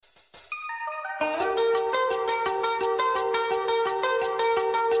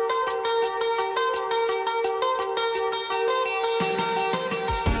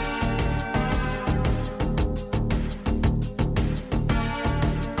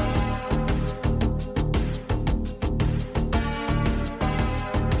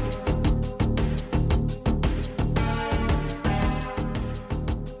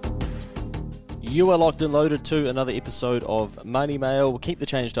You are locked and loaded to another episode of Money Mail.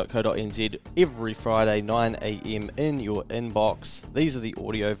 Keepthechange.co.nz every Friday, 9 a.m. in your inbox. These are the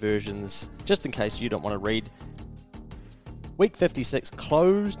audio versions, just in case you don't want to read. Week 56,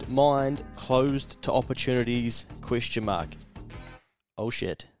 closed mind, closed to opportunities, ? Oh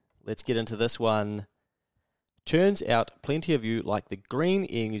shit, let's get into this one. Turns out plenty of you like the green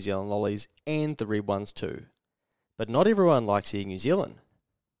Air New Zealand lollies and the red ones too. But not everyone likes Air New Zealand.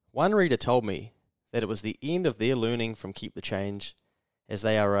 One reader told me that it was the end of their learning from Keep the Change, as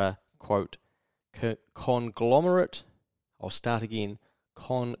they are a, quote, conglomerate, I'll start again,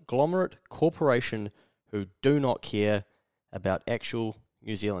 conglomerate corporation who do not care about actual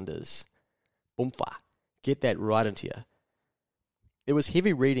New Zealanders. Boomfa. Get that right into you. It was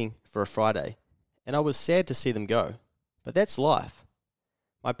heavy reading for a Friday, and I was sad to see them go, but that's life.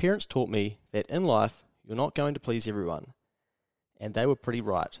 My parents taught me that in life, you're not going to please everyone, and they were pretty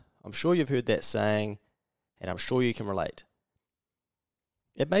right. I'm sure you've heard that saying, and I'm sure you can relate.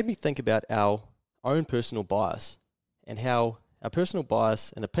 It made me think about our own personal bias, and how our personal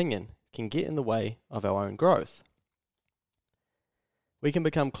bias and opinion can get in the way of our own growth. We can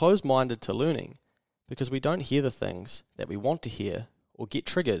become closed-minded to learning because we don't hear the things that we want to hear or get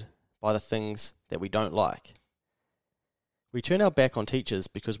triggered by the things that we don't like. We turn our back on teachers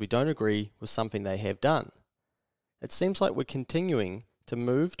because we don't agree with something they have done. It seems like we're continuing to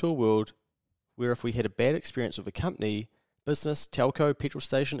move to a world where if we had a bad experience with a company, business, telco, petrol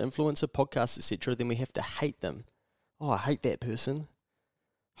station, influencer, podcast, etc., then we have to hate them. Oh, I hate that person.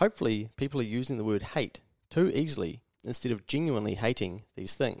 Hopefully, people are using the word hate too easily instead of genuinely hating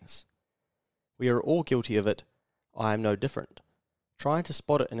these things. We are all guilty of it. I am no different. Trying to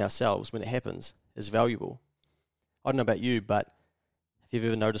spot it in ourselves when it happens is valuable. I don't know about you, but if you've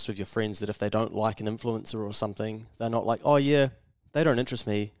ever noticed with your friends that if they don't like an influencer or something, they're not like, oh yeah, they don't interest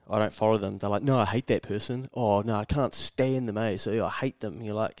me, I don't follow them. They're like, no, I hate that person. Oh no, I can't stand them, so I hate them. And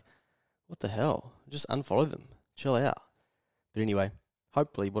you're like, what the hell? Just unfollow them. Chill out. But anyway,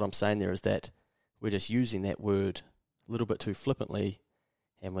 hopefully what I'm saying there is that we're just using that word a little bit too flippantly,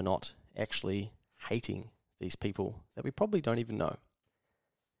 and we're not actually hating these people that we probably don't even know.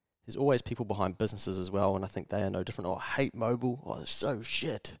 There's always people behind businesses as well, and I think they are no different. Oh, I hate mobile. Oh, they're so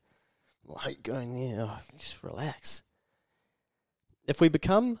shit. I hate going there. Oh, just relax. If we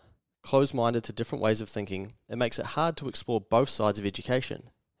become closed-minded to different ways of thinking, it makes it hard to explore both sides of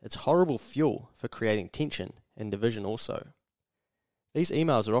education. It's horrible fuel for creating tension and division also. These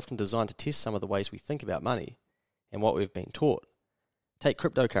emails are often designed to test some of the ways we think about money and what we've been taught. Take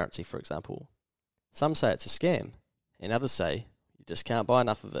cryptocurrency, for example. Some say it's a scam, and others say you just can't buy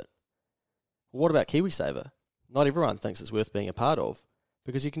enough of it. Well, what about KiwiSaver? Not everyone thinks it's worth being a part of,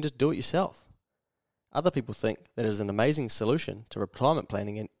 because you can just do it yourself. Other people think that it is an amazing solution to retirement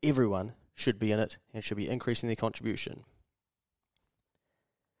planning and everyone should be in it and should be increasing their contribution.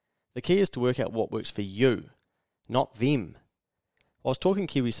 The key is to work out what works for you, not them. Whilst talking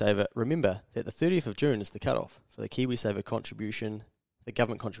KiwiSaver, remember that the 30th of June is the cutoff for the KiwiSaver contribution, the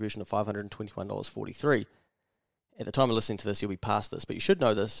government contribution of $521.43. At the time of listening to this, you'll be past this, but you should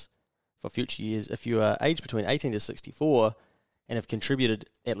know this for future years. If you are aged between 18 to 64 and have contributed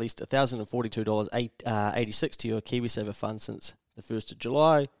at least $1,042.86 to your KiwiSaver fund since the 1st of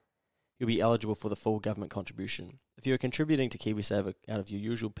July, you'll be eligible for the full government contribution. If you are contributing to KiwiSaver out of your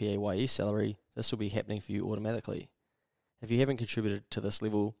usual PAYE salary, this will be happening for you automatically. If you haven't contributed to this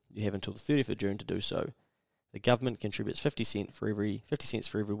level, you have until the 30th of June to do so. The government contributes 50 cents for every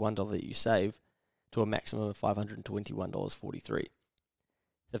 $1 that you save, to a maximum of $521.43.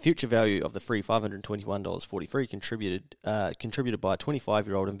 The future value of the free $521.43 contributed by a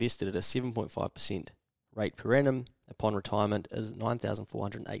 25-year-old invested at a 7.5% rate per annum upon retirement is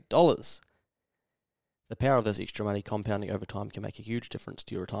 $9,408. The power of this extra money compounding over time can make a huge difference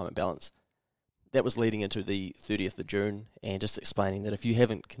to your retirement balance. That was leading into the 30th of June, and just explaining that if you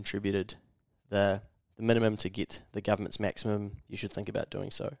haven't contributed the minimum to get the government's maximum, you should think about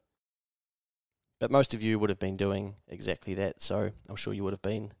doing so. But most of you would have been doing exactly that, so I'm sure you would have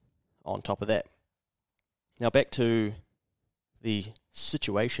been on top of that. Now back to the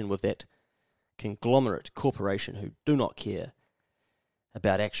situation with that conglomerate corporation who do not care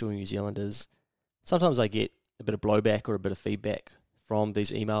about actual New Zealanders. Sometimes I get a bit of blowback or a bit of feedback from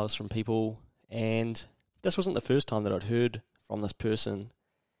these emails from people, and this wasn't the first time that I'd heard from this person,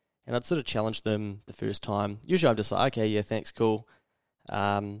 and I'd sort of challenged them the first time. Usually I'm just like, okay, yeah, thanks, cool.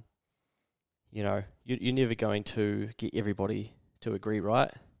 You're never going to get everybody to agree,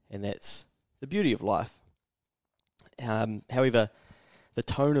 right? And that's the beauty of life. However, the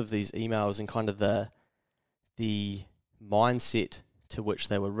tone of these emails and kind of the mindset to which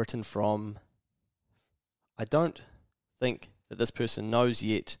they were written from I don't think that this person knows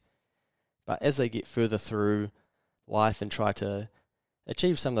yet, but as they get further through life and try to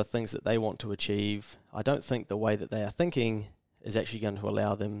achieve some of the things that they want to achieve, I don't think the way that they are thinking is actually going to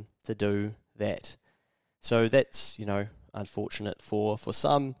allow them to do that. So that's, unfortunate for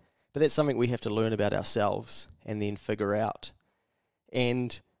some, but that's something we have to learn about ourselves and then figure out.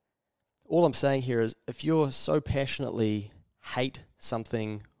 And all I'm saying here is, if you're so passionately hate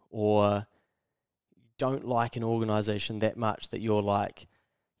something or don't like an organization that much that you're like,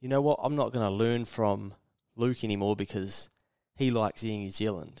 you know what, I'm not going to learn from Luke anymore because he likes Air New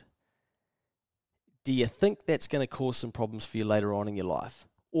Zealand. Do you think that's going to cause some problems for you later on in your life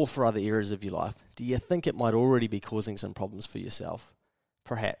or for other areas of your life? Do you think it might already be causing some problems for yourself?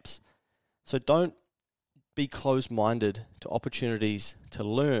 Perhaps. So don't be closed-minded to opportunities to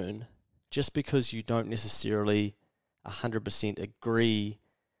learn just because you don't necessarily 100% agree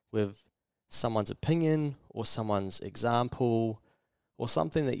with someone's opinion or someone's example or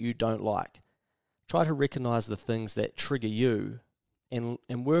something that you don't like. Try to recognize the things that trigger you and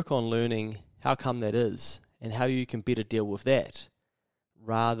work on learning how come that is and how you can better deal with that,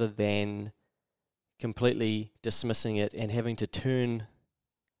 rather than completely dismissing it and having to turn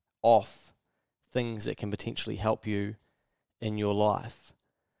off things that can potentially help you in your life.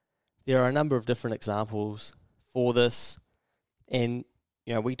 There are a number of different examples for this, and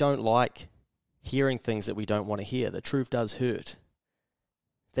we don't like hearing things that we don't want to hear. The truth does hurt.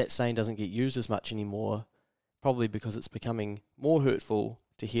 That saying doesn't get used as much anymore, probably because it's becoming more hurtful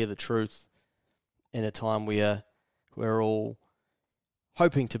to hear the truth in a time where we're all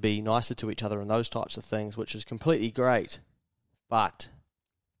hoping to be nicer to each other and those types of things, which is completely great. But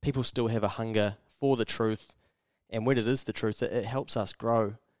people still have a hunger for the truth, and when it is the truth, it helps us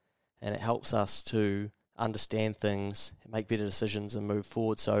grow, and it helps us to understand things, make better decisions and move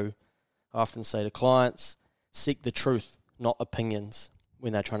forward. So I often say to clients, seek the truth, not opinions,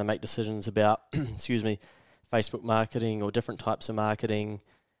 when they're trying to make decisions about, Facebook marketing or different types of marketing.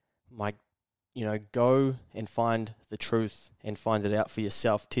 Go and find the truth and find it out for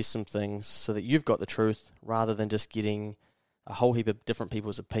yourself. Test some things so that you've got the truth, rather than just getting a whole heap of different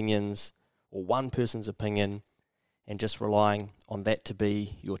people's opinions or one person's opinion and just relying on that to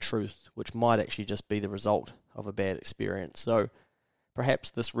be your truth, which might actually just be the result of a bad experience. So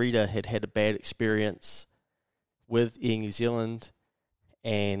perhaps this reader had a bad experience with Air New Zealand,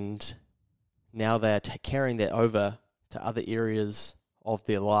 and now they're carrying that over to other areas of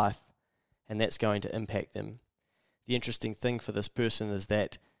their life, and that's going to impact them. The interesting thing for this person is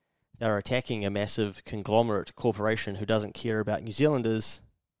that they're attacking a massive conglomerate corporation who doesn't care about New Zealanders,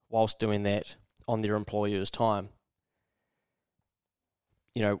 whilst doing that on their employer's time.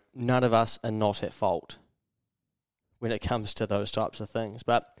 None of us are not at fault when it comes to those types of things.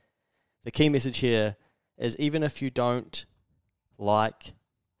 But the key message here is, even if you don't like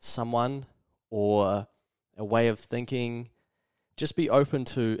someone or a way of thinking, just be open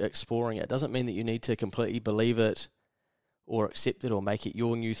to exploring it. It doesn't mean that you need to completely believe it or accept it or make it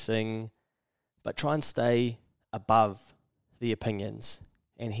your new thing, but try and stay above the opinions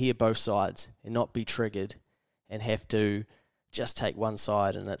and hear both sides and not be triggered and have to just take one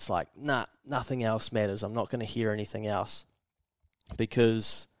side and it's like, nah, nothing else matters. I'm not going to hear anything else.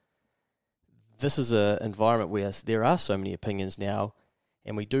 Because this is an environment where there are so many opinions now,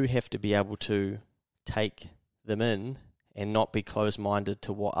 and we do have to be able to take them in and not be closed-minded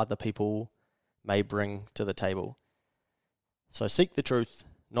to what other people may bring to the table. So seek the truth,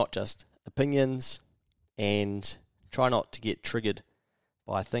 not just opinions, and try not to get triggered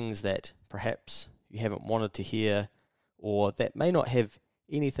by things that perhaps you haven't wanted to hear, or that may not have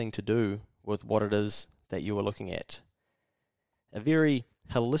anything to do with what it is that you are looking at. A very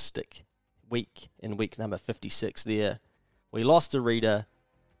holistic week in week number 56 there. We lost a reader,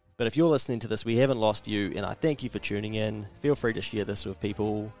 but if you're listening to this, we haven't lost you, and I thank you for tuning in. Feel free to share this with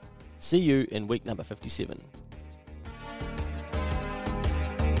people. See you in week number 57.